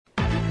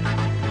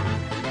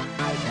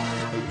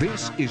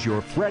This is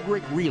your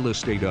Frederick Real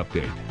Estate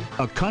Update,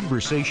 a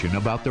conversation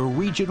about the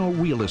regional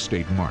real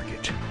estate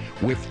market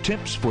with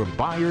tips for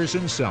buyers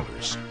and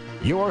sellers.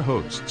 Your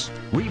hosts,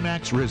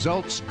 RE/MAX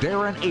Results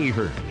Darren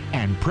Ahern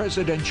and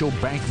Presidential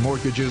Bank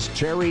Mortgages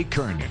Terry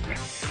Kernan.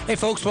 Hey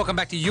folks, welcome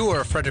back to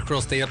your Frederick Real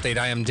Estate Update.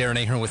 I am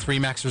Darren Ahern with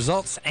RE/MAX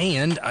Results,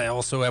 and I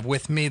also have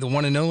with me the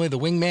one and only, the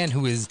wingman,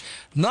 who is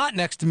not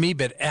next to me,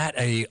 but at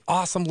a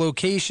awesome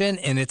location,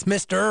 and it's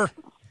Mr.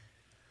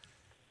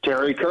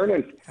 Terry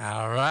Kernan.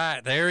 All right,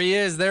 there he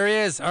is.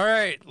 All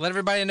right, let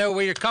everybody know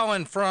where you're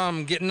calling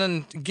from,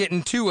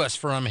 getting to us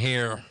from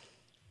here.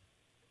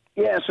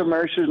 Yeah, so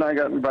Mary Sue and I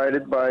got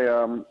invited by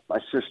my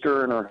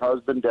sister and her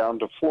husband down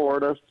to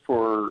Florida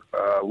for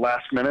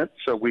last minute,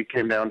 so we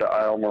came down to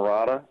Isle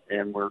Morada,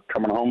 and we're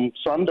coming home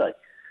Sunday.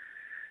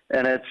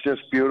 And it's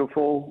just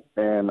beautiful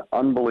and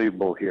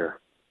unbelievable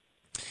here.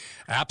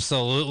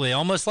 Absolutely.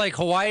 Almost like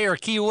Hawaii or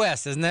Key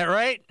West, isn't that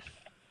right?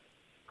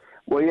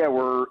 Well, yeah,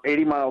 we're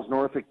 80 miles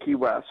north of Key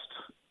West,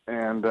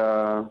 and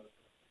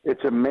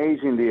it's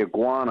amazing the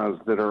iguanas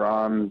that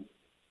are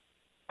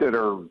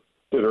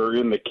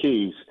in the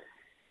Keys,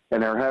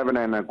 and they're having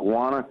an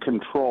iguana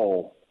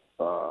control.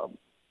 So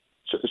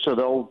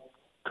they'll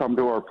come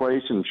to our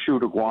place and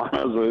shoot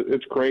iguanas.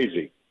 It's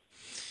crazy.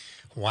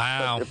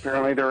 Wow. But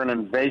apparently they're an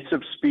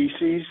invasive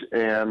species,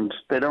 and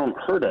they don't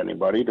hurt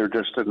anybody. They're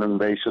just an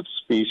invasive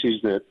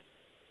species that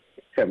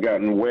have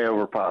gotten way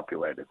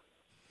overpopulated.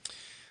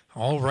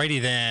 All righty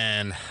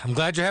then. I'm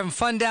glad you're having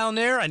fun down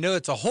there. I know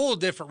it's a whole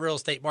different real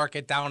estate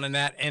market down in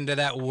that end of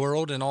that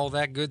world and all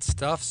that good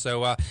stuff.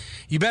 So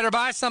you better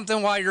buy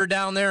something while you're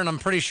down there, and I'm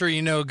pretty sure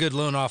you know a good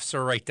loan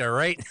officer right there,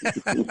 right?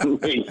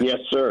 Yes,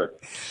 sir.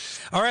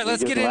 All right,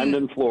 let's get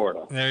in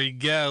Florida. There you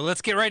go.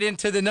 Let's get right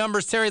into the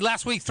numbers, Terry.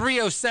 Last week,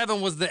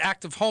 307 was the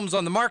active homes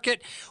on the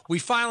market. We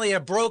finally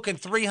have broken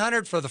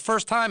 300 for the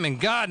first time in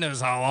God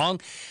knows how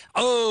long.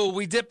 Oh,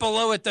 we dipped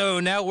below it,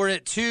 though. Now we're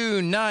at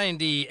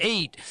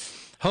 298.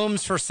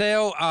 Homes for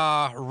sale,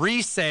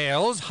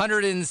 resales,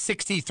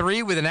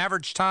 163 with an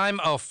average time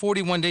of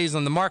 41 days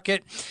on the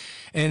market.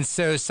 And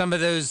so some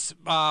of those,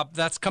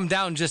 that's come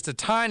down just a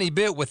tiny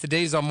bit with the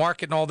days on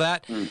market and all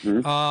that.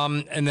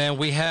 Mm-hmm. And then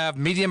we have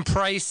median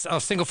price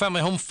of single-family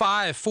home,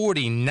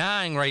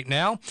 $549 right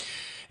now.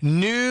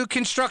 New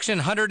construction,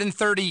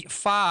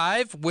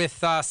 135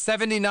 with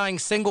 79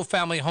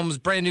 single-family homes,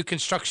 brand new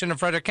construction in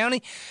Frederick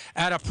County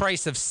at a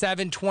price of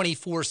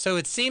 $724. So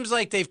it seems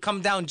like they've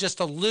come down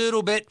just a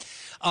little bit.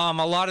 A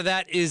lot of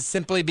that is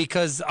simply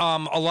because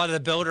a lot of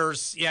the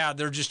builders,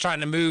 they're just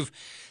trying to move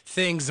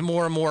things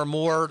more and more and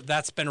more.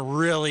 That's been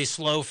really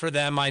slow for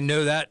them. I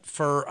know that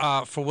for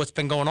what's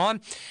been going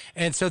on.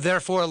 And so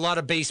therefore a lot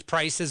of base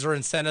prices or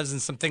incentives and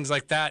some things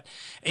like that.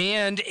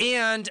 And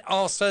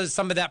also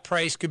some of that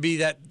price could be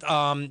that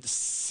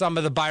some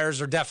of the buyers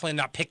are definitely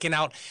not picking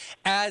out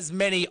as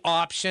many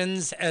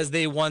options as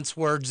they once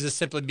were, just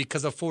simply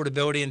because of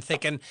affordability, and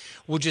thinking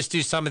we'll just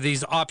do some of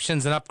these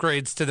options and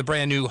upgrades to the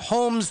brand new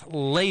homes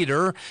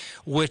later,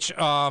 which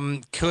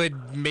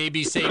could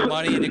maybe save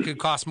money, and it could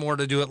cost more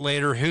to do it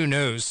later. Who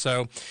knows?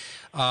 So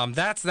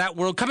that's that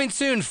world. Coming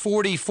soon,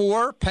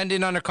 44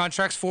 pending under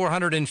contracts,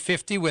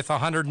 450 with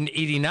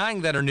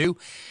 189 that are new,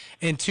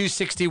 and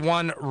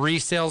 261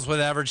 resales with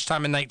average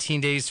time of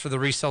 19 days for the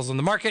resales on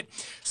the market.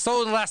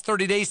 Sold in the last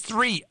 30 days,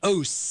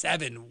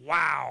 307.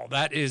 Wow,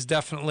 that is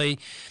definitely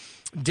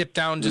dipped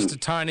down just a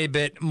tiny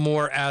bit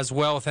more as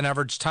well, with an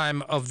average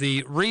time of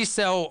the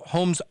resale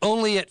homes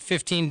only at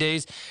 15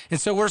 days. And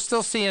so we're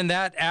still seeing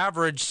that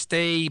average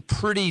stay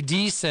pretty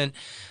decent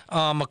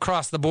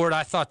across the board.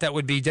 I thought that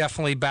would be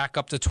definitely back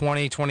up to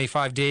 20,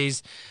 25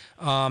 days.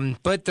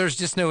 But there's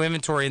just no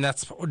inventory, and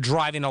that's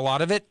driving a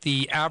lot of it.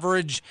 The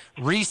average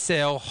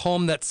resale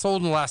home that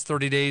sold in the last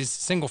 30 days,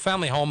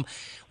 single-family home,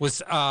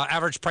 was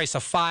average price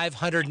of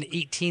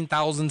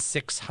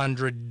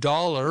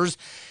 $518,600.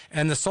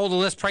 And the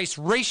sold-to-list price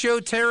ratio,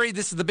 Terry,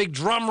 this is the big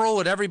drum roll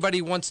that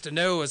everybody wants to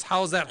know, is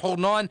how's that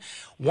holding on?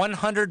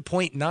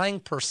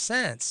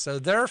 100.9%. So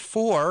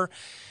therefore,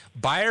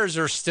 buyers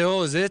are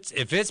still,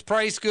 if it's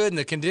priced good and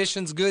the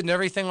conditions good and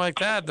everything like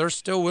that, they're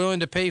still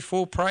willing to pay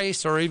full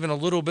price or even a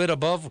little bit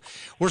above.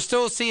 We're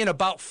still seeing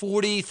about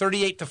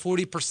 38 to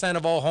 40%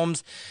 of all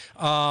homes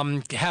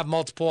have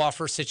multiple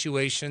offer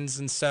situations.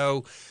 And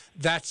so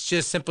that's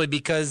just simply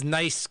because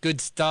nice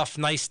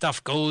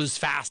stuff goes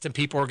fast, and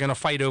people are going to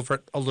fight over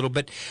it a little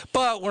bit.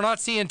 But we're not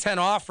seeing 10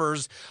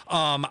 offers.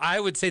 I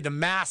would say the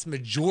mass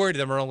majority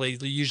of them are only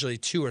usually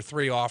 2 or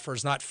 3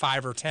 offers, not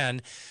 5 or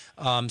 10.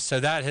 So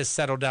that has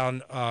settled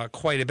down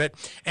quite a bit.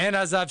 And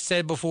as I've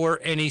said before,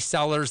 any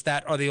sellers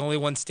that are the only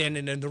ones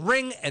standing in the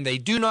ring and they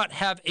do not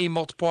have a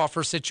multiple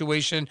offer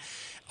situation,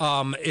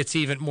 it's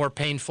even more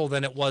painful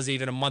than it was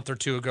even a month or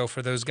two ago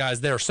for those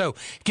guys there. So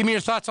give me your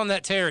thoughts on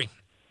that, Terry.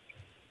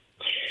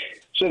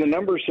 So the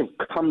numbers have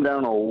come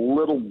down a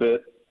little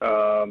bit,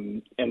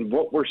 and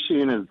what we're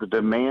seeing is the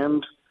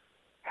demand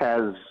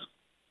has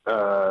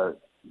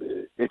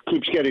it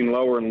keeps getting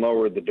lower and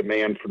lower, the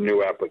demand for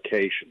new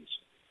applications.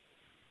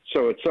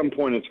 So at some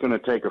point it's going to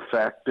take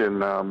effect,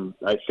 and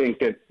I think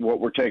that what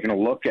we're taking a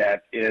look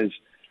at is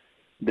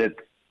that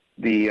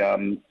the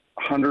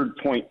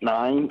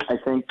 100.9, I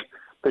think,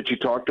 that you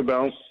talked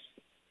about,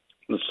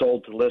 the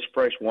sold to list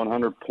price,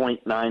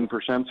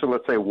 100.9%, so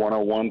let's say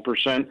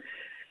 101%.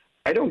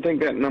 I don't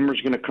think that number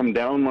is going to come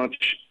down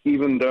much,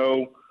 even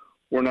though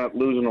we're not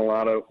getting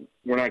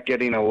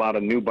a lot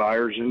of new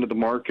buyers into the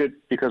market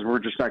because we're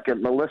just not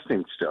getting the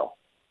listing still.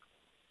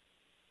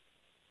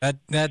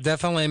 That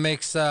definitely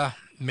makes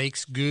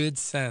good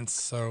sense.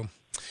 So,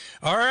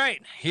 all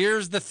right,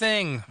 here's the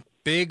thing.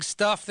 Big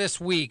stuff this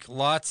week.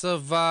 Lots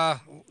of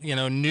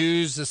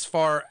news as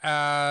far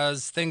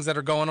as things that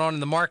are going on in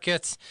the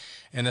markets,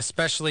 and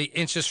especially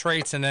interest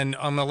rates. And then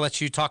I'm going to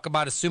let you talk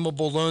about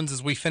assumable loans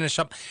as we finish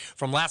up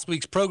from last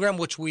week's program,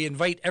 which we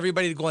invite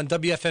everybody to go on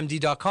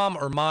WFMD.com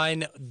or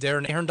mine,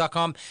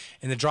 DarrenAhern.com,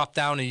 in the drop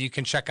down, and you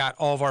can check out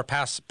all of our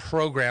past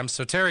programs.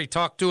 So, Terry,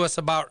 talk to us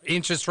about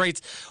interest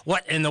rates.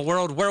 What in the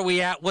world? Where are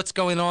we at? What's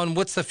going on?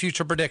 What's the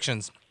future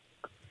predictions?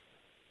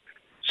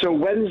 So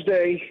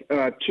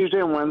Tuesday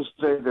and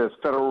Wednesday, the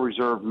Federal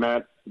Reserve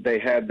met. They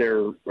had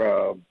their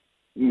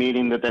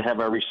meeting that they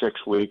have every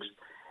 6 weeks.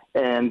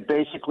 And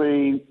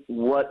basically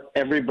what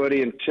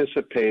everybody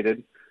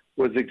anticipated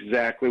was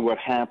exactly what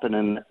happened,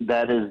 and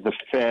that is the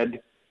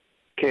Fed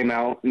came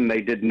out and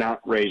they did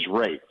not raise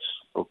rates,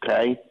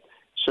 okay?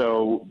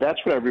 So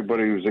that's what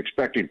everybody was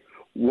expecting.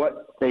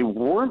 What they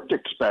weren't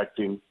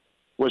expecting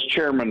was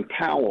Chairman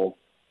Powell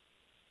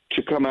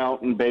to come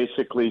out and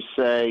basically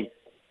say,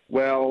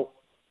 well,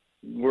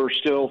 we're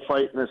still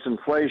fighting this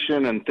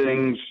inflation and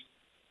things.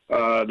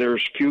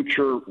 There's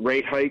future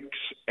rate hikes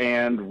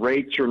and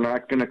rates are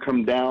not going to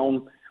come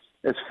down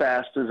as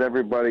fast as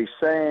everybody's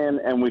saying,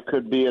 and we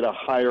could be at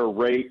higher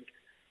rates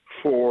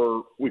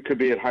for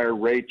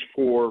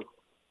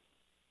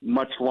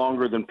much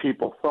longer than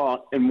people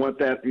thought. And what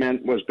that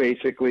meant was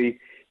basically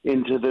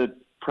into the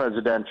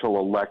presidential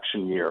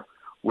election year.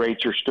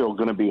 Rates are still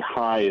going to be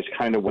high is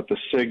kind of what the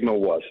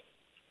signal was.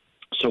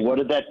 So what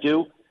did that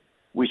do?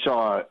 We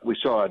saw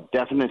a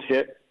definite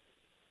hit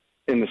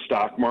in the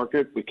stock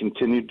market. We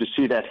continued to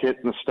see that hit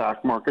in the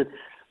stock market,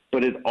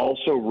 but it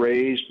also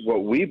raised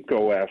what we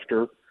go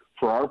after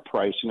for our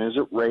pricing is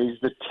it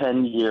raised the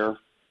 10-year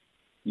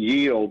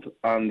yield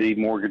on the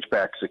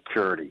mortgage-backed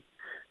security.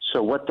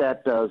 So what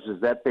that does is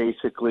that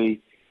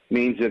basically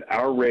means that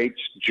our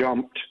rates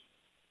jumped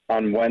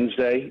on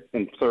Wednesday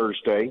and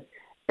Thursday,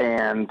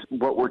 and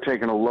what we're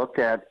taking a look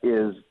at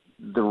is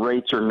the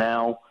rates are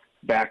now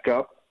back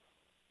up.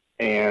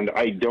 And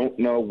I don't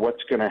know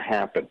what's going to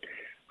happen.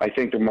 I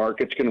think the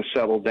market's going to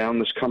settle down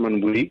this coming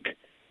week,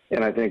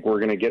 and I think we're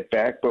going to get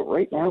back. But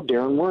right now,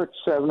 Darren, we're at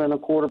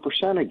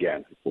 7.25%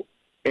 again,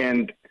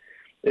 and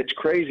it's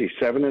crazy.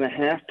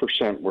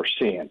 7.5% we're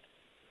seeing.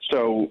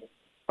 So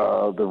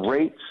the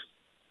rates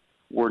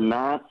were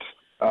not.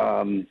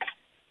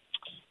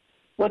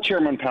 What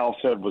Chairman Powell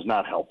said was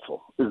not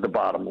helpful. Is the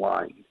bottom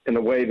line, and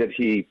the way that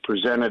he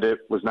presented it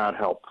was not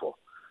helpful.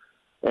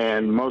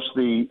 And most of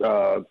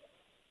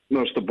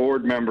the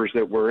board members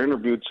that were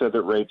interviewed said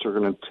that rates are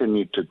going to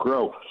continue to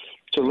grow.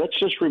 So let's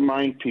just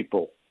remind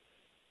people,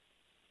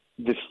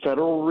 the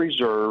Federal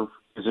Reserve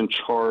is in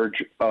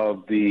charge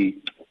of the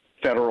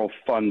federal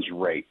funds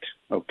rate,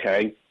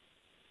 okay?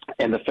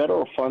 And the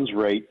federal funds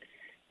rate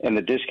and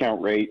the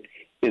discount rate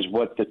is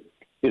what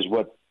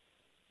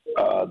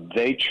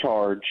they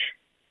charge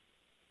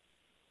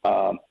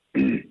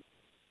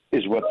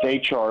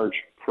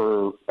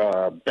for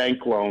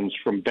bank loans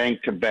from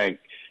bank to bank.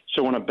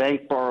 So when a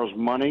bank borrows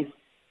money,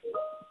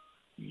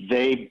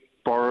 they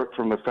borrow it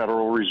from the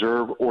Federal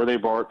Reserve or they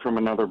borrow it from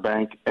another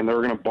bank, and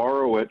they're going to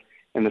borrow it,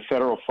 and the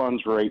federal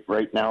funds rate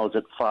right now is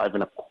at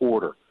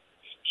 5.25.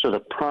 So the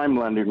prime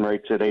lending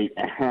rate's at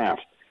 8.5.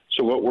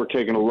 So what we're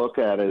taking a look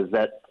at is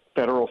that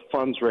federal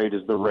funds rate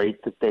is the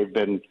rate that they've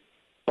been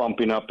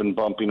bumping up and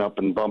bumping up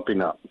and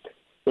bumping up.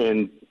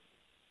 In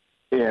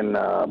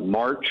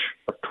March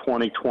of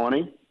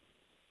 2020,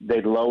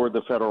 they lowered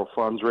the federal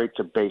funds rate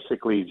to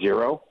basically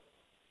zero.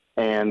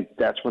 And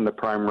that's when the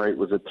prime rate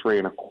was at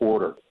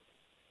 3.25.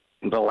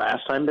 The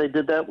last time they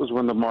did that was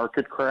when the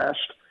market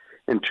crashed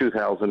in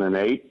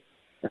 2008,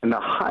 and the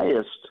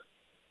highest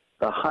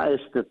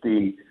that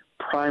the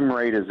prime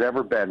rate has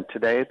ever been.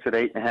 Today it's at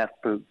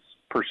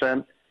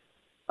 8.5%,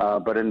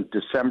 but in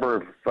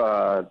December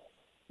of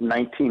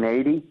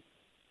 1980,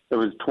 it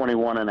was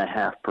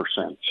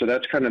 21.5%. So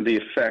that's kind of the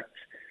effect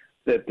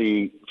that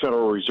the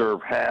Federal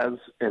Reserve has,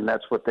 and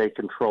that's what they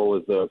control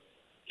is the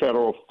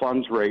federal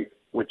funds rate,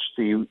 which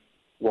the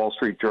Wall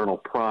Street Journal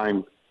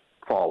Prime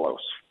follows.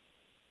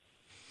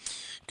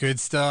 Good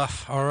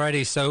stuff.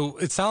 Alrighty. So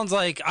it sounds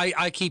like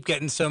I keep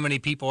getting so many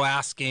people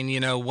asking,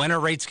 when are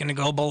rates going to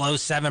go below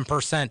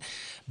 7%?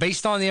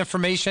 Based on the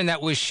information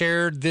that was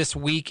shared this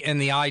week and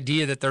the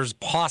idea that there's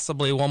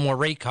possibly one more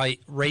rate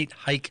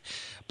hike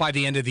by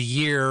the end of the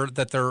year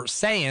that they're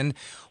saying,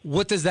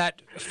 what does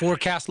that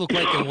forecast look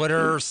like? And what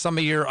are some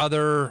of your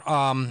other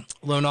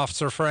loan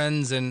officer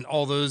friends and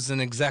all those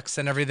and execs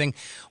and everything?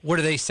 What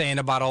are they saying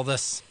about all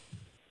this?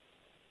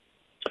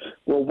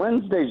 Well,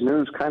 Wednesday's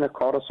news kind of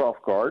caught us off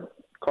guard,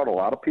 caught a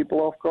lot of people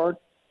off guard.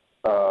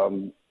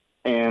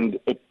 And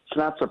it's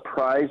not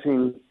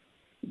surprising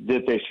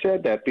that they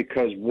said that,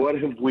 because what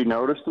have we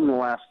noticed in the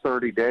last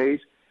 30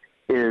 days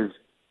is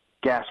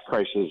gas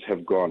prices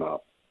have gone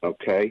up,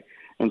 okay?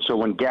 And so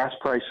when gas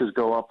prices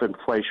go up,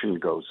 inflation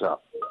goes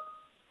up.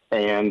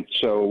 And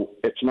so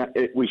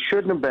we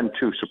shouldn't have been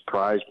too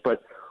surprised,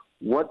 but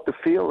what the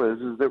feel is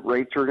that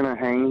rates are going to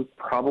hang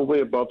probably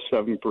above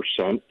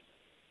 7%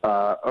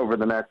 over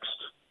the next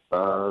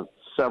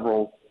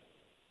several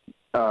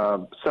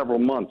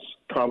months,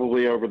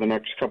 probably over the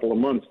next couple of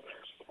months.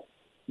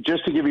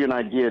 Just to give you an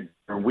idea,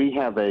 we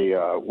had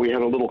a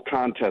little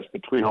contest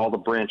between all the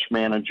branch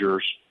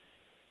managers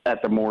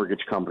at the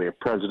mortgage company, a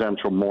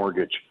Presidential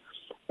Mortgage,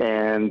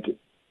 and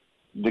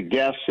the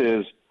guess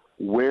is,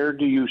 where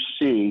do you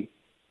see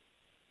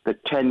the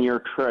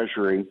 10-year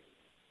Treasury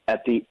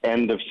at the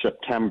end of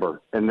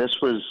September? And this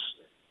was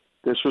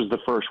the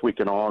first week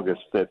in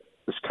August that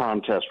this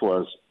contest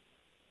was,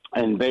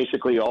 and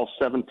basically all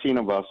 17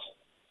 of us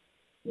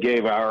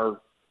gave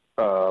our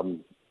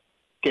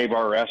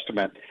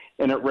estimate,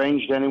 and it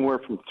ranged anywhere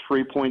from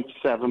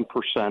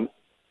 3.7%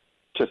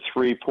 to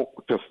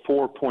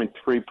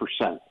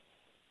 4.3%.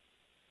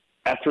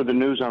 After the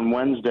news on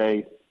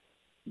Wednesday,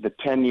 the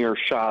 10-year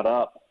shot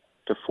up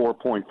to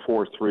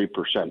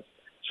 4.43%.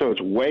 So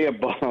it's way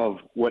above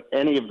what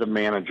any of the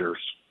managers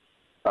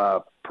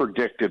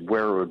predicted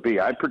where it would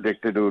be. I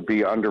predicted it would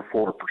be under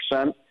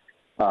 4%.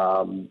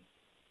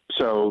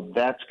 So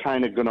that's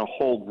kind of going to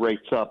hold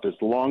rates up. As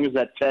long as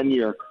that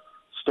 10-year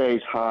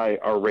stays high,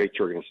 our rates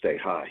are going to stay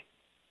high.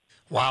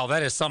 Wow,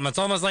 that is something. It's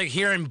almost like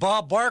hearing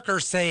Bob Barker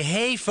say,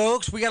 hey,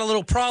 folks, we got a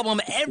little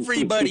problem.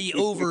 Everybody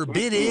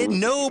overbidded.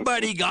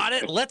 Nobody got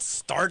it. Let's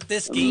start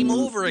this game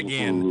over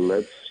again.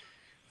 Let's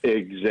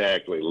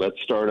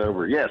start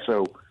over. Yeah,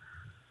 so,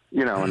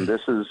 and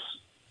this is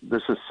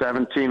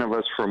 17 of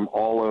us from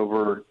all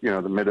over,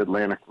 the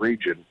Mid-Atlantic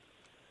region,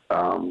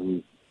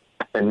 and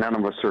none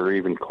of us are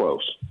even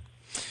close.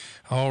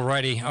 All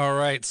righty. All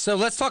right. So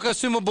let's talk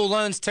assumable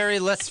loans, Terry.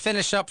 Let's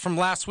finish up from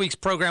last week's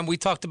program. We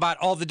talked about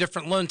all the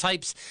different loan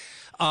types,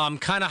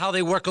 kind of how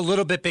they work a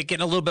little bit, but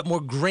getting a little bit more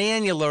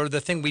granular.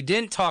 The thing we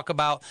didn't talk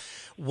about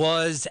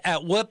was,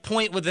 at what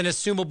point with an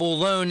assumable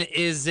loan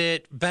is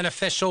it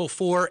beneficial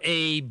for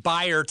a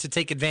buyer to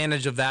take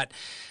advantage of that?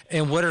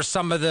 And what are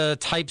some of the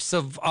types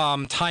of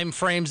time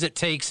frames it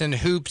takes, and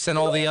hoops and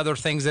all the other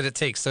things that it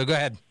takes? So go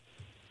ahead.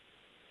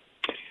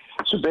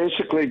 So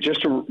basically,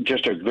 just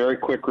a very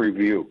quick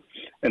review.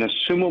 An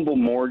assumable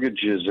mortgage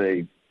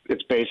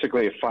it's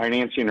basically a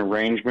financing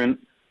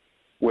arrangement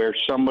where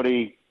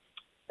somebody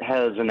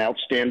has an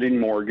outstanding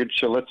mortgage.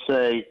 So let's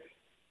say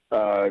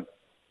the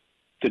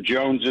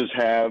Joneses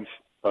have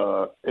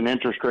an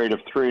interest rate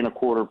of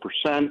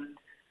 3.25%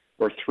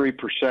 or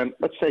 3%.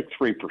 Let's say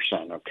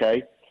 3%,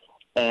 okay?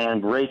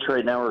 And rates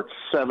right now are at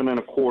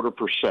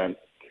 7.25%.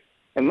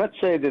 And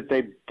let's say that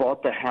they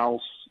bought the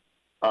house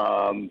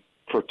for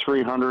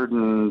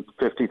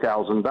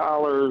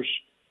 $350,000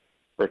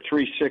 or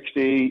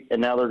 $360,000, and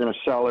now they're going to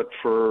sell it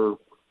for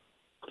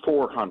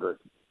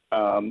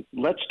 $400,000.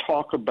 Let's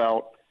talk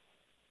about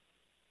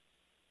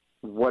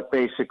what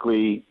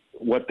the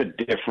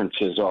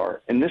differences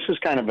are. And this is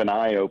kind of an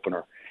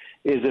eye-opener,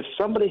 is if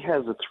somebody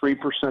has a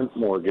 3%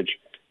 mortgage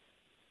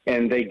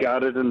and they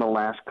got it in the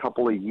last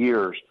couple of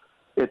years,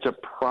 it's a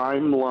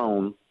prime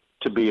loan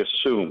to be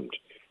assumed.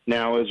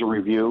 Now, as a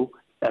review,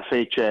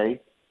 FHA,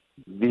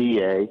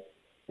 VA,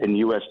 and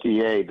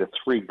USDA, the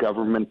three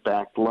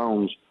government-backed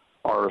loans,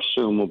 are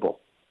assumable.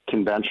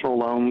 Conventional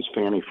loans,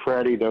 Fannie,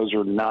 Freddie, those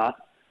are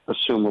not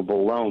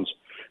assumable loans.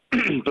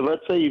 But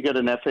let's say you get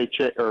an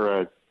FHA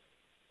or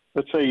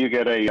let's say you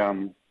get a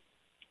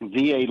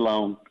VA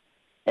loan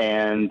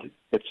and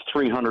it's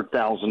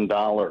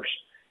 $300,000.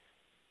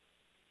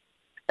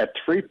 At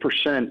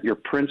 3%, your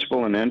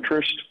principal and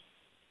interest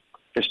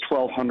is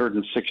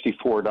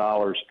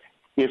 $1,264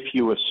 if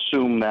you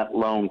assume that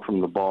loan from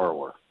the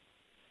borrower.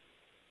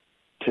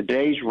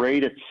 Today's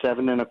rate at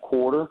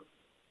 7.25%,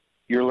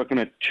 you're looking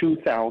at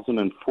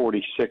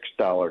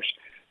 $2,046.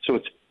 So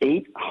it's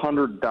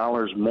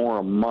 $800 more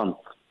a month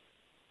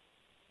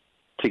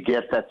to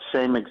get that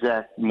same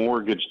exact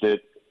mortgage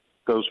that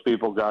those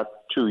people got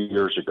 2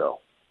 years ago.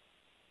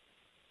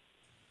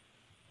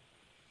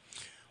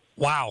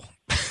 Wow.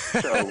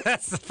 So,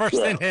 that's the first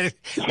thing.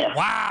 Yeah.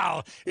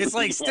 Wow. It's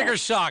like sticker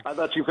shock. I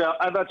thought you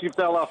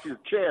fell off your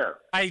chair.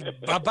 I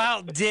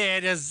about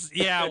did,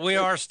 we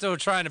are still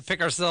trying to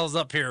pick ourselves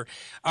up here.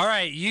 All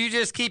right, you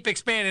just keep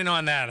expanding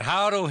on that.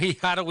 How do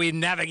we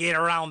navigate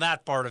around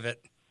that part of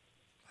it?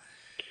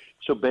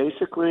 So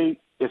basically,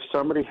 if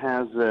somebody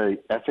has a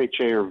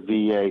FHA or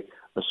VA,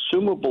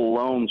 assumable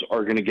loans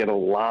are going to get a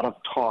lot of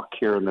talk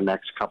here in the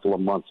next couple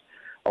of months.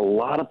 A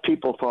lot of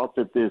people thought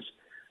that this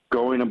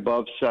going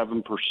above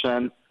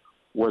 7%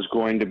 was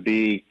going to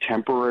be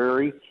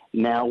temporary.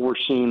 Now we're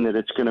seeing that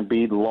it's going to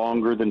be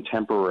longer than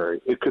temporary.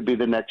 It could be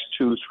the next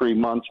 2-3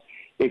 months.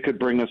 It could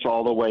bring us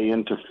all the way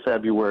into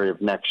February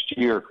of next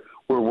year,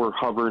 where we're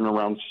hovering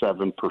around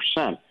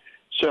 7%.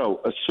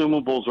 So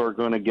assumables are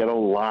going to get a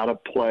lot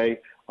of play,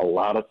 a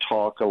lot of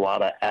talk, a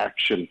lot of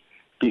action,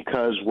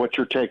 because what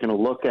you're taking a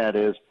look at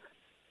is,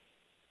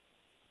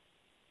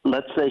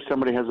 let's say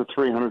somebody has a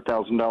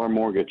 $300,000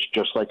 mortgage,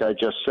 just like I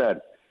just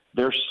said.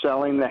 They're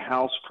selling the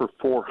house for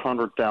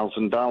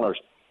 $400,000.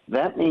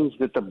 That means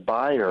that the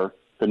buyer,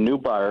 the new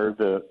buyer,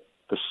 the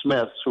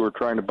Smiths who are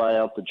trying to buy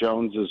out the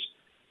Joneses'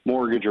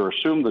 mortgage or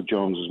assume the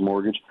Joneses'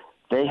 mortgage,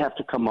 they have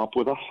to come up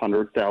with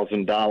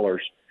 $100,000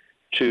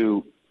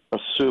 to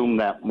assume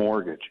that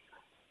mortgage.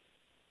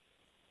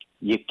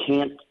 You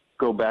can't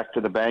go back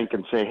to the bank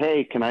and say,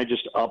 hey, can I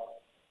just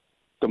up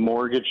the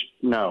mortgage?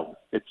 No,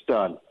 it's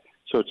done.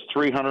 So it's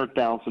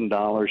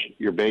 $300,000.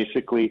 You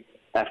basically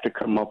have to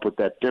come up with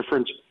that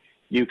difference.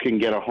 You can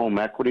get a home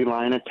equity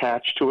line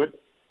attached to it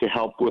to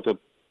help with a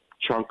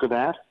chunk of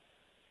that.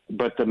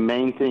 But the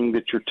main thing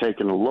that you're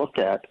taking a look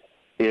at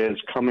is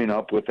coming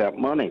up with that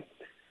money.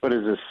 But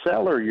as a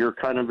seller, you're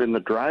kind of in the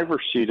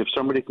driver's seat. If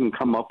somebody can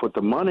come up with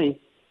the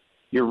money,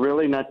 you're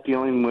really not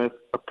dealing with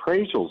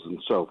appraisals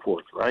and so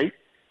forth, right?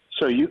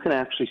 So you can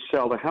actually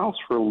sell the house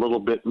for a little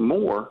bit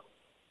more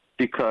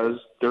because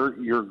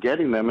you're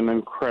getting them an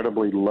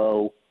incredibly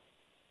low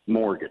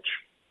mortgage.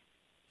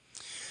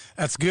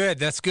 That's good.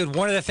 That's good.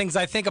 One of the things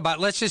I think about,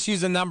 let's just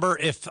use a number.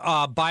 If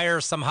a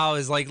buyer somehow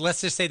is like,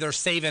 let's just say they're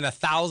saving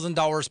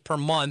 $1,000 per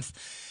month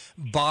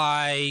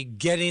by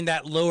getting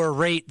that lower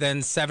rate than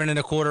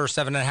 7.25 or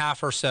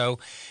 7.5 or so,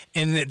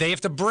 and they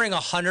have to bring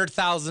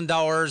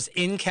 $100,000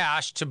 in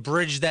cash to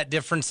bridge that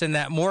difference in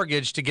that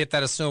mortgage to get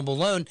that assumable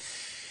loan.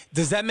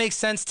 Does that make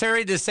sense,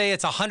 Terry, to say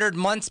it's 100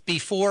 months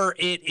before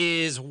it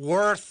is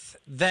worth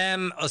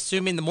them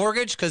assuming the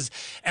mortgage? Because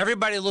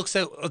everybody looks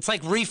at, it's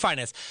like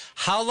refinance.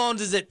 How long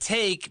does it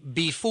take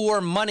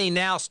before money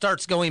now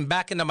starts going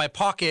back into my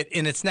pocket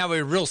and it's now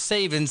a real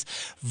savings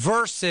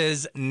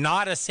versus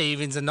not a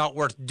savings and not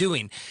worth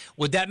doing?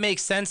 Would that make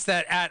sense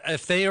that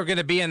if they are going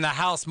to be in the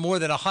house more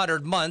than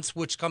 100 months,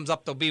 which comes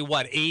up to be,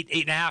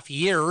 8.5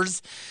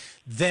 years,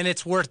 then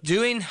it's worth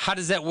doing? How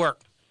does that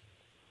work?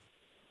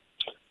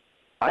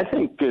 I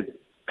think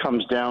it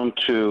comes down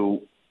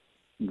to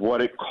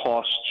what it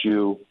costs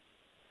you.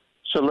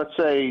 So let's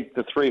say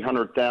the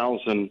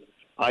 $300,000,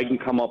 I can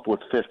come up with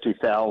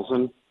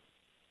 $50,000,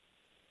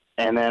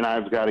 and then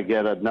I've got to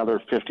get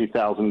another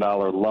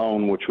 $50,000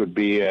 loan, which would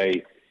be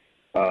a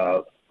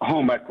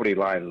home equity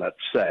line, let's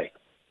say.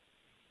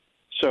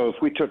 So if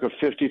we took a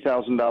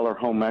 $50,000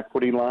 home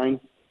equity line,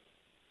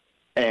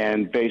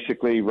 and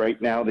basically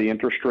right now the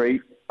interest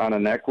rate on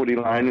an equity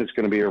line is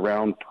going to be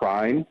around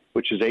prime,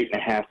 which is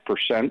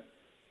 8.5%.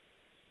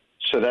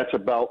 So that's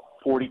about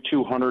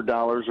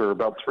 $4,200 or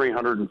about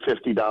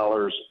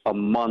 $350 a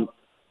month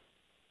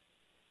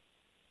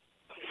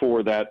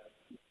for that.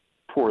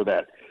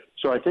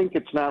 So I think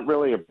it's not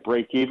really a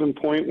break-even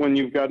point when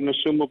you've got an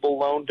assumable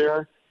loan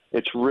there.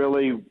 It's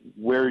really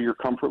where your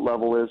comfort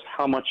level is,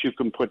 how much you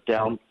can put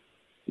down.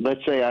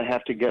 Let's say I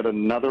have to get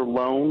another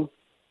loan.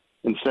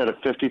 Instead of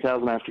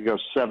 $50,000, I have to go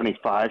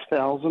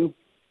 $75,000.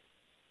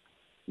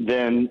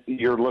 Then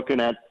you're looking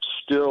at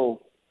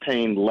still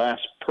paying less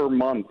per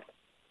month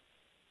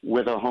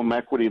with a home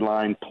equity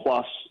line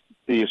plus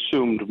the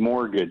assumed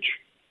mortgage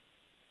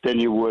than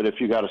you would if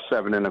you got a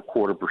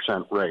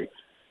 7.25% rate.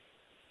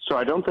 So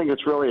I don't think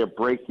it's really a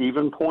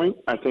break-even point.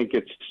 I think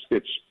it's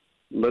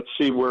let's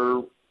see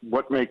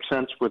what makes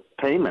sense with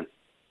payment.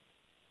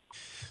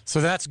 So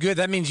that's good.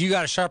 That means you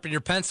got to sharpen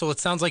your pencil. It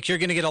sounds like you're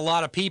going to get a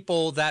lot of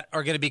people that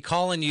are going to be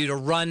calling you to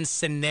run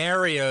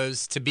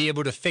scenarios to be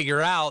able to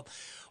figure out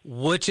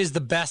which is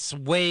the best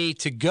way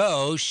to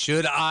go.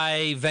 Should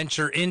I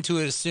venture into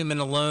it, assuming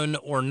a loan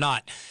or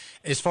not?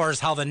 As far as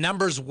how the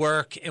numbers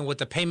work and what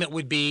the payment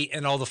would be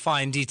and all the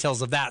fine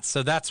details of that.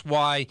 So that's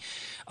why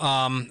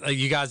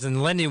you guys in the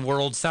lending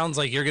world, sounds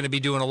like you're going to be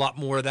doing a lot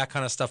more of that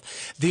kind of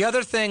stuff. The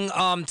other thing,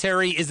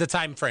 Terry, is the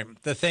time frame.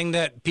 The thing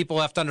that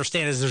people have to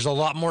understand is there's a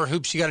lot more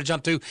hoops you got to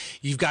jump through.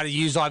 You've got to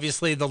use,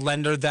 obviously, the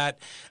lender that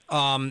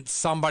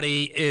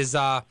somebody is,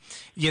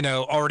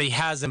 already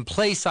has in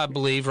place, I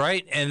believe,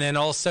 right? And then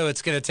also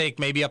it's going to take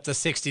maybe up to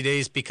 60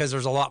 days because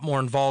there's a lot more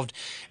involved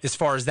as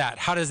far as that.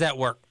 How does that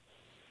work?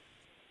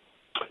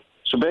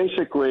 So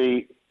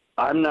basically,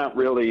 I'm not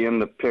really in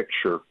the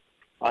picture.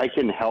 I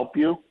can help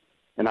you,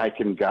 and I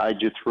can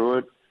guide you through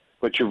it,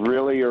 but you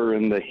really are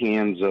in the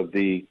hands of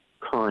the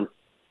current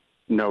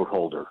note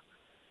holder.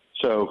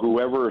 So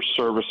whoever is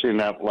servicing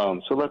that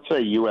loan, so let's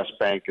say U.S.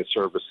 Bank is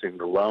servicing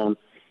the loan,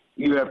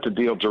 you have to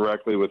deal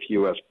directly with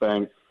U.S.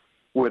 Bank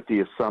with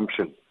the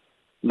assumption.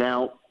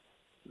 Now,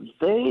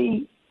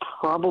 they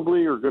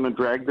probably are going to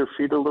drag their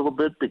feet a little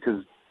bit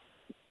because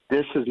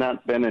this has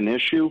not been an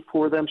issue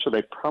for them, so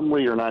they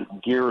probably are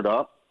not geared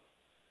up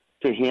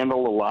to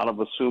handle a lot of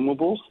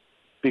assumables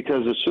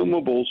because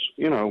assumables,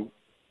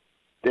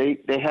 they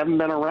haven't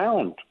been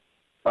around.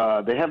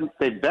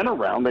 They've been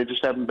around, they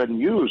just haven't been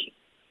used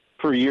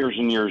for years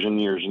and years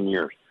and years and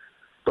years.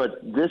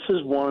 But this is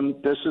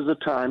a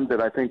time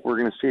that I think we're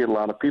going to see a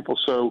lot of people.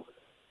 So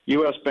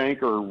U.S.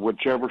 Bank or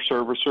whichever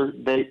servicer,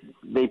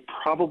 they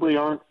probably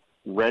aren't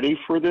ready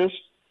for this.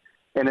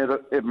 and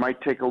it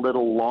might take a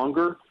little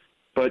longer,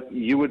 but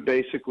you would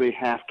basically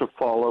have to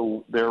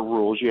follow their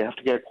rules. You have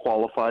to get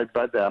qualified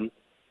by them.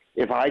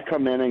 If I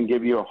come in and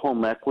give you a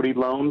home equity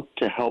loan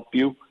to help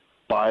you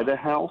buy the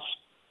house,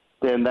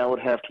 then that would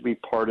have to be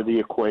part of the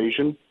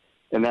equation,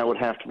 and that would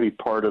have to be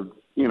part of,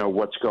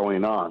 what's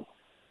going on.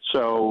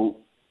 So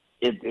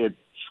it's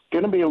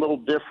going to be a little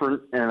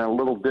different and a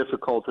little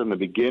difficult in the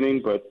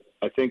beginning, but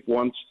I think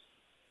once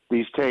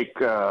these take,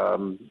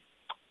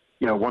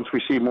 once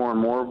we see more and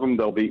more of them,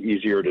 they'll be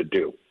easier to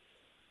do.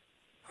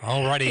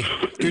 All righty.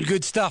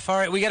 Good stuff. All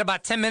right, we got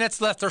about 10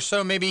 minutes left or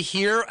so maybe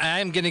here.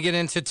 I'm going to get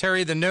into,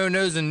 Terry, the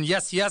no-nos and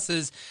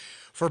yes-yeses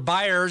for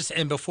buyers.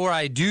 And before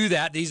I do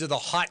that, these are the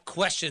hot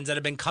questions that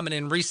have been coming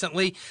in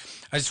recently.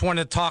 I just want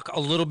to talk a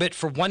little bit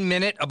for 1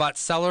 minute about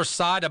seller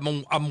side.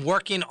 I'm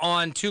working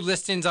on 2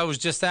 listings I was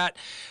just at.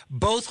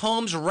 Both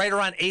homes are right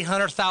around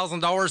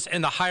 $800,000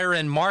 in the higher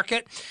end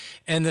market.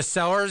 And the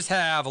sellers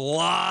have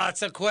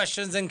lots of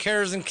questions and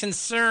cares and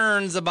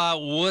concerns about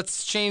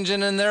what's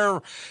changing in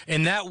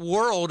that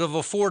world of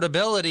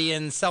affordability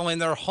and selling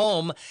their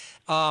home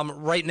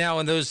right now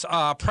in those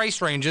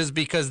price ranges,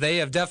 because they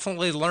have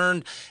definitely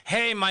learned,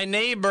 hey, my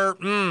neighbor,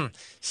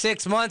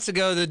 6 months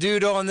ago, the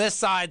dude on this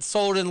side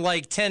sold in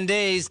like 10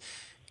 days.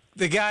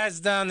 The guys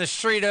down the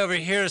street over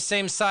here,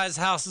 same size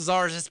house as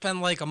ours, it's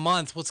been like a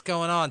month. What's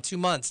going on? 2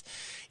 months.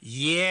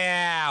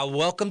 Yeah,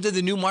 welcome to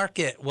the new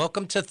market.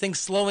 Welcome to things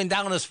slowing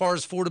down as far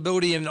as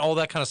affordability and all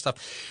that kind of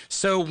stuff.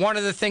 So one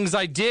of the things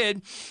I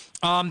did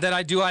that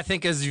I do, I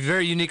think, is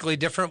very uniquely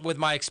different with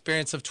my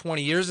experience of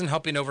 20 years and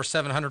helping over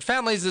 700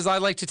 families, is I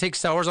like to take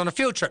sellers on a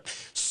field trip.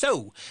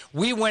 So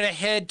we went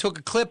ahead, took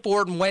a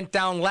clipboard, and went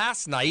down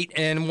last night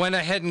and went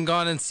ahead and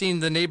gone and seen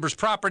the neighbor's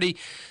property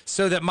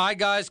so that my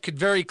guys could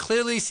very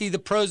clearly see the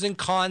pros and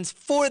cons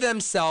for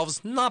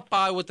themselves, not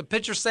by what the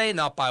pictures say,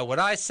 not by what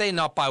I say,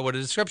 not by what a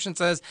description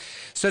says,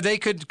 so they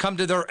could come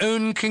to their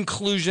own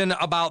conclusion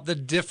about the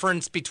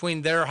difference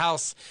between their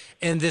house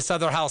and this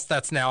other house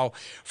that's now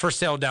for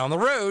sale down the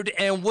road.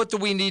 And what do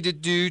we need to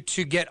do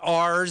to get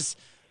ours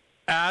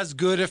as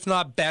good, if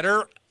not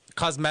better,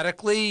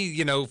 cosmetically,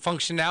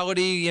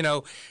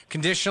 functionality,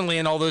 conditionally,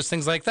 and all those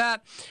things like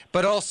that.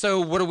 But also,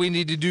 what do we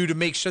need to do to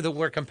make sure that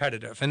we're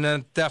competitive? And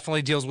that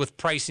definitely deals with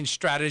pricing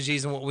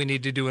strategies and what we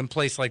need to do in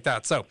place like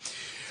that. So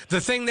the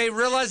thing they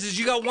realize is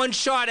you got one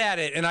shot at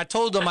it. And I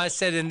told them, I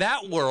said, in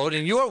that world,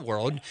 in your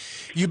world,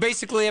 you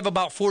basically have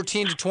about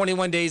 14 to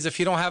 21 days. If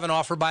you don't have an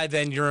offer by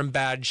then, you're in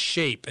bad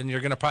shape. And you're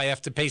going to probably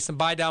have to pay some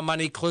buy down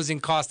money, closing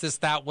costs, this,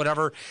 that,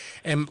 whatever,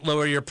 and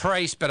lower your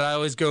price. But I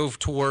always go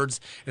towards,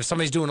 if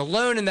somebody's doing a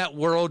loan in that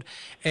world,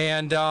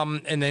 and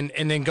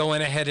then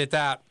going ahead at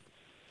that,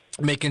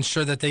 making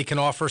sure that they can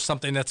offer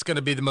something that's going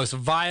to be the most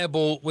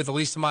viable with the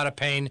least amount of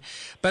pain.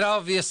 But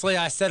obviously,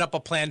 I set up a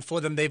plan for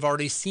them they've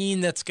already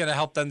seen that's going to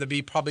help them to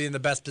be probably in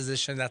the best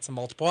position. That's a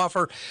multiple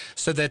offer,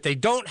 so that they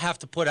don't have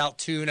to put out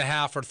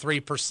 2.5% or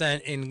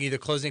 3% in either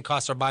closing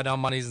costs or buy down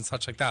monies and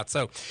such like that.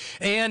 So,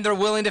 and they're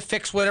willing to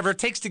fix whatever it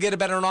takes to get a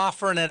better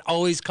offer, and it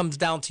always comes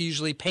down to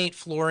usually paint,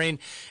 flooring,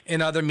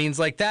 and other means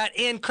like that,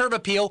 and curb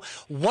appeal.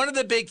 One of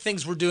the big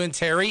things we're doing,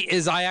 Terry,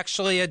 is I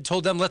actually had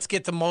told them, let's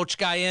get the mulch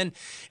guy in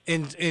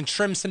and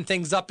trim some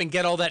things up and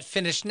get all that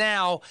finished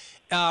now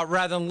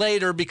rather than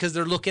later, because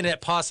they're looking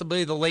at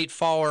possibly the late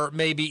fall or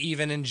maybe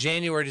even in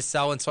January to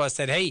sell. And so I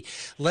said, hey,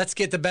 let's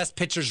get the best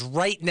pictures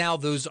right now.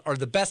 Those are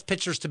the best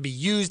pictures to be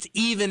used,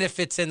 even if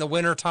it's in the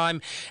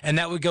wintertime. And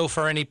that would go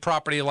for any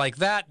property like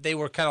that. They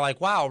were kind of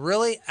like, wow,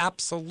 really?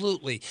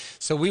 Absolutely.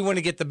 So we want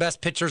to get the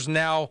best pictures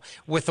now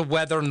with the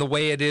weather and the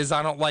way it is.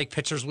 I don't like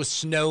pictures with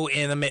snow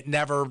in them. It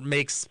never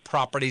makes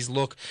properties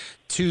look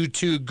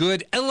too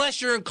good,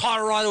 unless you're in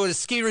Colorado at a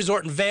ski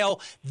resort in Vail.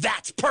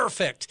 That's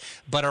perfect,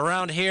 but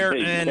around here,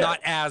 not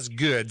as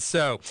good.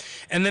 So,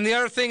 and then the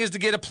other thing is to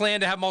get a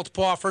plan to have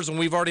multiple offers, and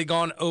we've already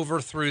gone over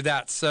through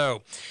that.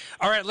 So,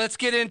 all right, let's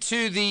get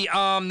into the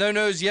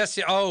no-nos. Yes,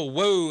 oh,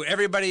 whoa,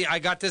 everybody, I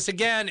got this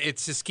again. It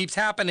just keeps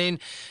happening.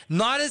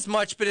 Not as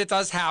much, but it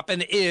does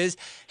happen. Is,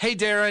 hey,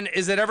 Darren,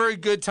 is it ever a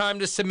good time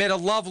to submit a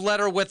love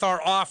letter with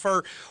our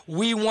offer?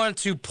 We want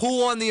to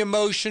pull on the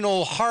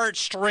emotional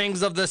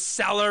heartstrings of the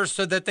seller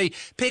so that they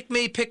pick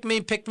me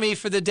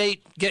for the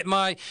date, get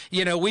my,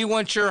 we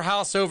want your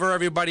house over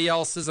everybody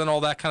else's and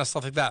all that kind of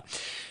stuff like that.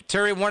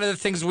 Terry, one of the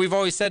things we've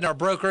always said, and our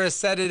broker has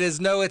said it,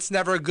 is no, it's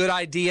never a good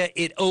idea.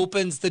 It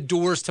opens the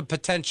doors to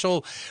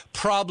potential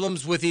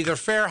problems with either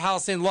fair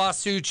housing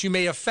lawsuits. You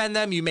may offend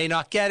them. You may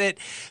not get it.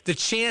 The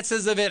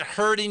chances of it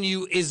hurting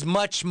you is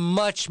much,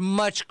 much,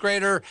 much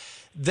greater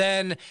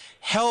than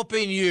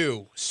helping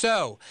you.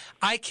 So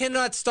I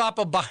cannot stop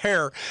a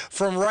buyer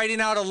from writing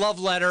out a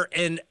love letter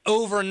and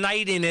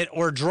overnighting it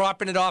or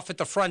dropping it off at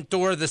the front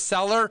door of the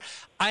seller.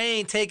 I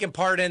ain't taking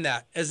part in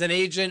that. As an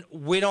agent,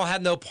 we don't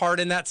have no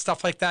part in that,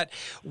 stuff like that.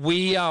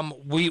 We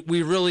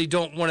really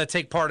don't want to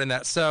take part in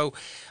that. So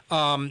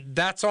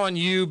that's on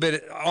you,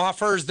 but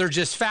offers, they're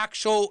just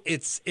factual.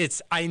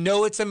 I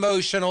know it's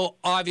emotional,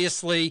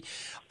 obviously,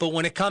 but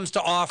when it comes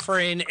to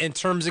offering and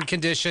terms and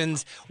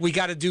conditions, we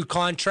got to do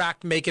contract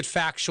fact, make it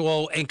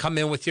factual, and come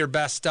in with your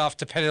best stuff,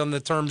 depending on the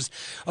terms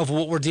of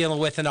what we're dealing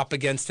with and up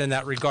against in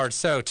that regard.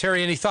 So,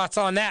 Terry, any thoughts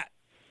on that?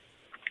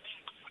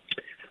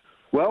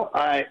 Well,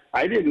 I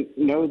didn't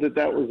know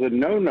that was a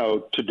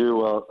no-no to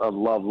do a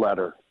love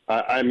letter.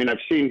 I mean, I've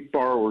seen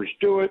borrowers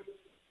do it,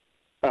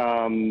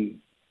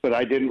 but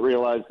I didn't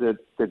realize that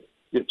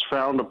it's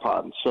frowned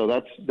upon. So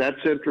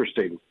that's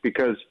interesting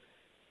because,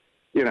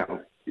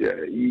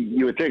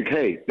 you would think,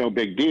 hey, no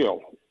big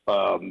deal.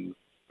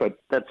 But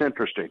that's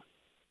interesting.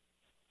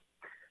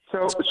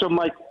 So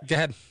Mike. Go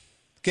ahead.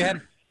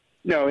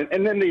 No,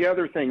 and then the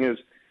other thing is,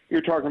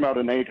 you're talking about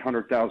an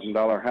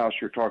 $800,000 house.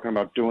 You're talking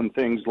about doing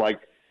things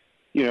like,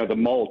 the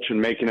mulch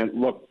and making it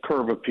look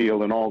curb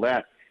appeal and all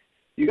that.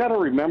 You got to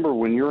remember,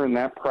 when you're in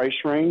that price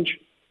range,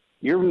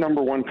 your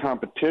number one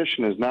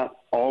competition is not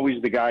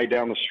always the guy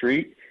down the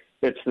street.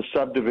 It's the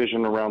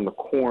subdivision around the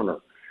corner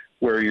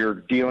where you're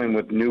dealing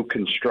with new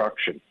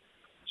construction.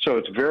 So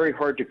it's very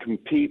hard to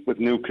compete with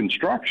new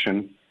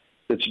construction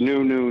that's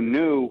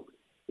new,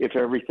 if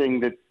everything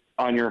that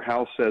on your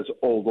house says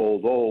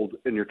old,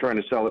 and you're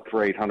trying to sell it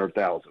for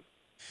 $800,000.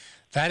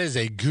 That is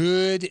a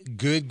good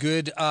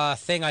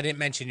thing I didn't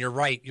mention. You're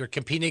right. You're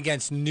competing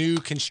against new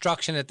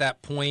construction at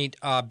that point,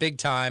 big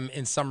time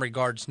in some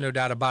regards, no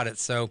doubt about it.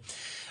 So,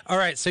 all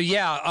right. So,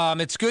 yeah,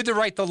 it's good to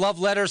write the love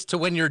letters to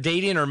when you're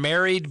dating or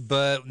married,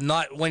 but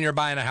not when you're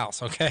buying a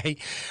house, okay?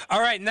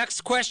 All right,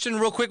 next question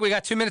real quick. We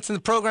got 2 minutes in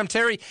the program.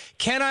 Terry,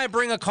 can I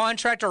bring a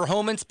contractor or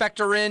home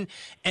inspector in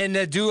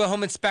and do a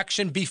home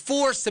inspection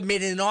before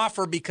submitting an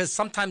offer? Because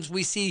sometimes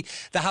we see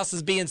the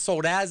houses being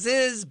sold as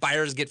is.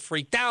 Buyers get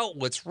freaked out.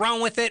 What's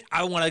wrong with it?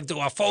 I want to do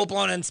a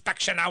full-blown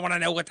inspection. I want to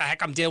know what the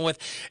heck I'm dealing with,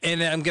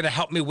 and I'm going to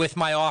help me with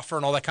my offer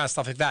and all that kind of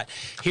stuff like that.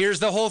 Here's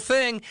the whole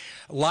thing.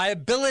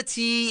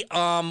 Liability,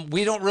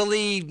 we don't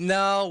really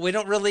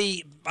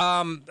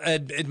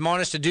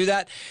admonish to do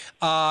that.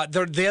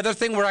 The other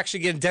thing, we're actually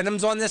getting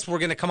addendums on this. We're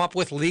going to come up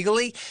with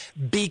legally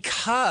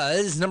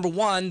because, number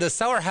one, the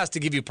seller has to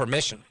give you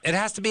permission. It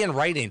has to be in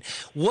writing.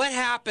 What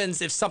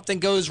happens if something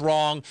goes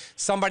wrong?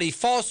 Somebody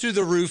falls through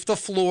the roof, the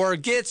floor,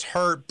 gets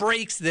hurt,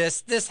 breaks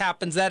this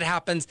happens, that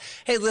happens.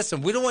 Hey,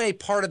 listen, we don't want any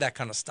part of that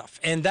kind of stuff.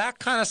 And that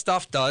kind of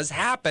stuff does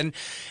happen.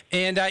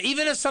 And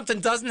even if something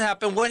doesn't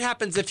happen, what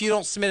happens if you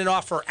don't submit an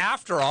offer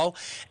after all?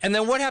 And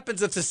then what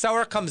happens if the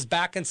seller comes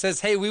back and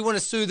says, hey, we want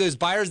to sue those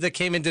buyers that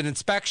came into an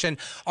inspection.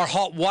 Our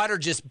hot water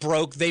just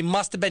broke. They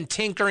must have been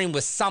tinkering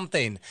with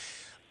something.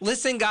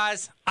 Listen,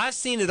 guys, I've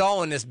seen it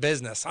all in this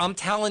business. I'm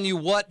telling you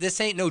what,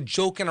 this ain't no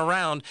joking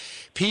around.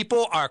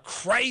 People are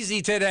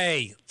crazy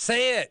today.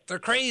 Say it. They're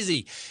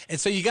crazy. And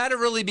so you got to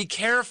really be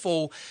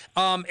careful.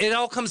 It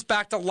all comes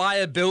back to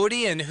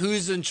liability and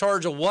who's in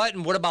charge of what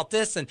and what about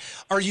this. And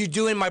are you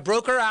doing, my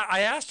broker, I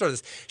asked her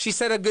this. She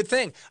said a good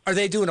thing. Are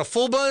they doing a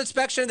full-blown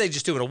inspection? Are they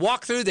just doing a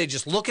walkthrough? Are they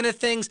just looking at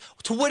things?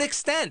 To what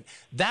extent?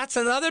 That's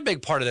another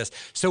big part of this.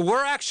 So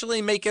we're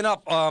actually making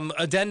up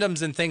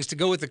addendums and things to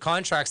go with the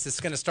contracts that's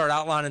going to start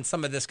outlining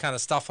some of this kind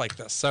of stuff like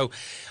this. So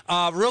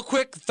real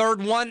quick,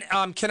 third one,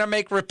 can I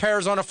make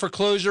repairs on a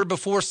foreclosure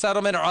before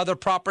settlement or other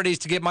properties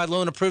to get my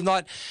loan approved?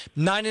 Not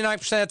 99%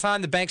 of the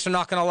time, the banks are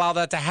not going to allow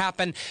that to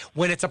happen.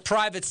 When it's a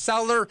private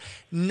seller,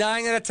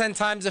 9 out of 10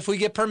 times, if we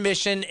get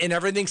permission and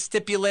everything's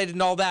stipulated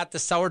and all that, the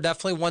seller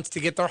definitely wants to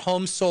get their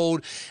home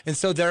sold. And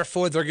so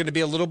therefore, they're going to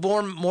be a little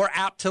more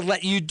apt to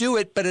let you do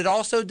it. But it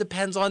also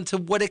depends on to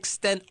what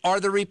extent are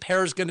the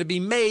repairs going to be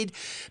made.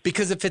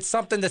 Because if it's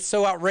something that's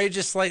so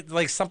outrageous,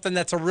 like something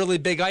that's a really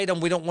big item,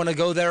 we don't want to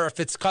go there.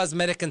 If it's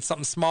cosmetic and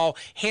something small,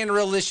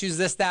 handrail issues,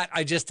 this, that,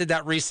 I just did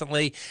that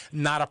recently.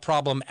 Not a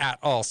problem at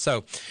all.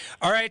 So,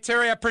 all right,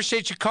 Terry, I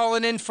appreciate you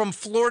calling in from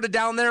Florida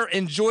down there.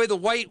 Enjoy the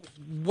white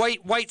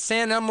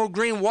sand, emerald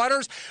green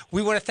waters.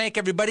 We want to thank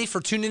everybody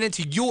for tuning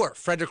into your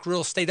Frederick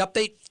Real Estate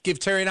Update. Give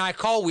Terry and I a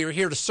call. We are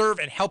here to serve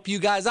and help you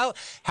guys out.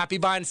 Happy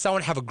buying and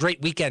selling. Have a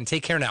great weekend.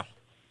 Take care now.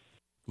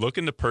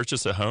 Looking to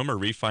purchase a home or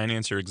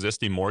refinance your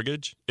existing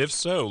mortgage? If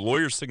so,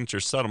 Lawyer Signature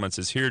Settlements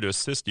is here to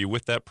assist you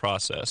with that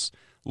process.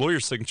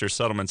 Lawyer Signature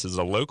Settlements is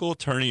a local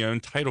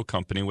attorney-owned title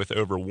company with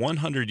over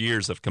 100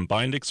 years of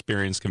combined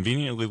experience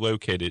conveniently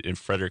located in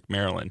Frederick,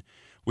 Maryland.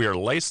 We are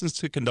licensed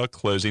to conduct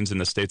closings in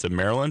the states of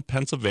Maryland,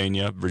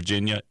 Pennsylvania,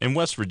 Virginia, and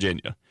West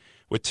Virginia.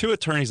 With 2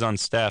 attorneys on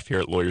staff here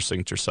at Lawyer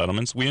Signature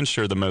Settlements, we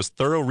ensure the most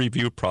thorough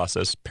review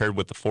process paired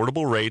with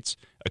affordable rates,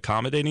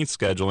 accommodating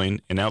scheduling,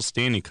 and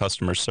outstanding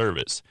customer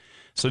service.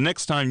 So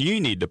next time you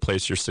need to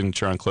place your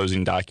signature on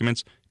closing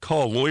documents,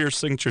 call Lawyer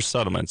Signature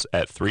Settlements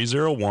at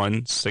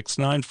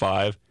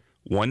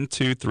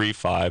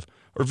 301-695-1235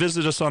 or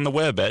visit us on the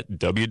web at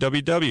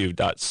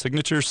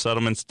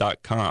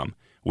www.signaturesettlements.com.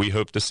 We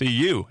hope to see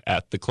you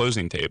at the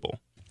closing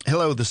table.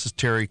 Hello, this is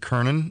Terry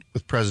Kernan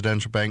with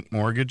Presidential Bank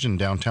Mortgage in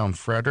downtown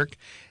Frederick.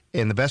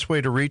 And the best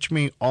way to reach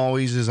me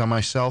always is on my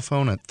cell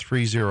phone at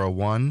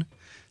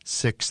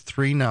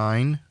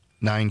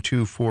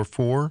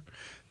 301-639-9244.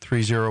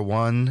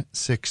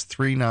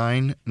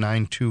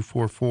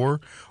 301-639-9244, or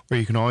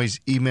you can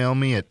always email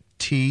me at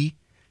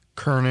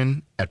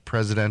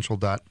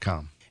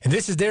tkernan@presidential.com. And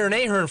this is Darren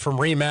Ahern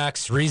from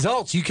RE/MAX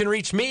Results. You can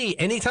reach me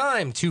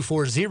anytime,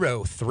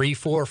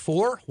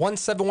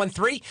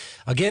 240-344-1713.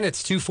 Again,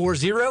 it's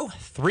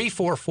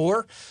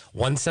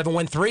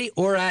 240-344-1713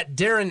 or at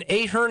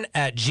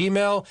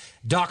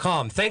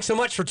darrenahern@gmail.com. Thanks so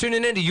much for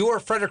tuning in to your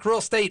Frederick Real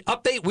Estate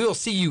Update. We will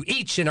see you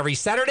each and every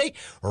Saturday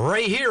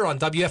right here on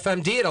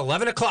WFMD at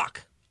 11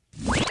 o'clock.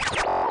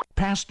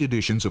 Past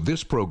editions of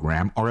this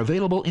program are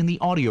available in the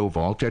audio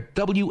vault at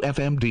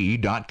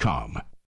WFMD.com.